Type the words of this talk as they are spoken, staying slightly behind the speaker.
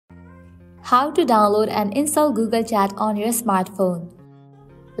How to download and install Google Chat on your smartphone.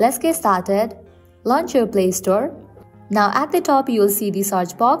 Let's get started. Launch your Play Store. Now at the top you will see the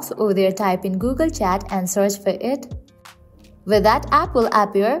search box. Over there type in Google Chat and search for it. With that, app will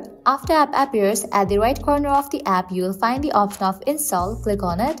appear. After app appears, at the right corner of the app you will find the option of install. Click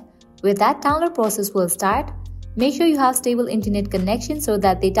on it. With that, download process will start. Make sure you have stable internet connection so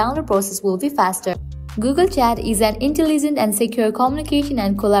that the download process will be faster. Google Chat is an intelligent and secure communication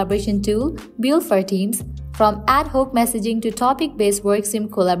and collaboration tool built for teams. From ad hoc messaging to topic-based work sim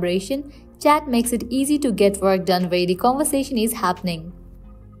collaboration, Chat makes it easy to get work done where the conversation is happening.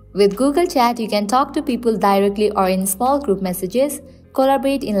 With Google Chat, you can talk to people directly or in small group messages,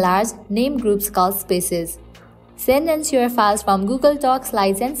 collaborate in large, named groups called spaces, send and share files from Google Docs,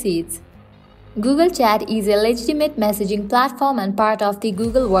 Slides and Sheets. Google Chat is a legitimate messaging platform and part of the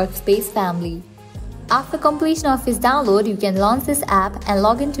Google Workspace family. After completion of its download, you can launch this app and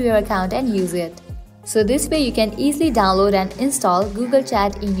log into your account and use it. So this way you can easily download and install Google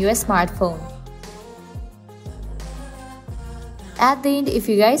Chat in your smartphone. At the end, if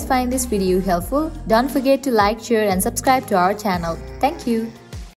you guys find this video helpful, don't forget to like, share and subscribe to our channel. Thank you.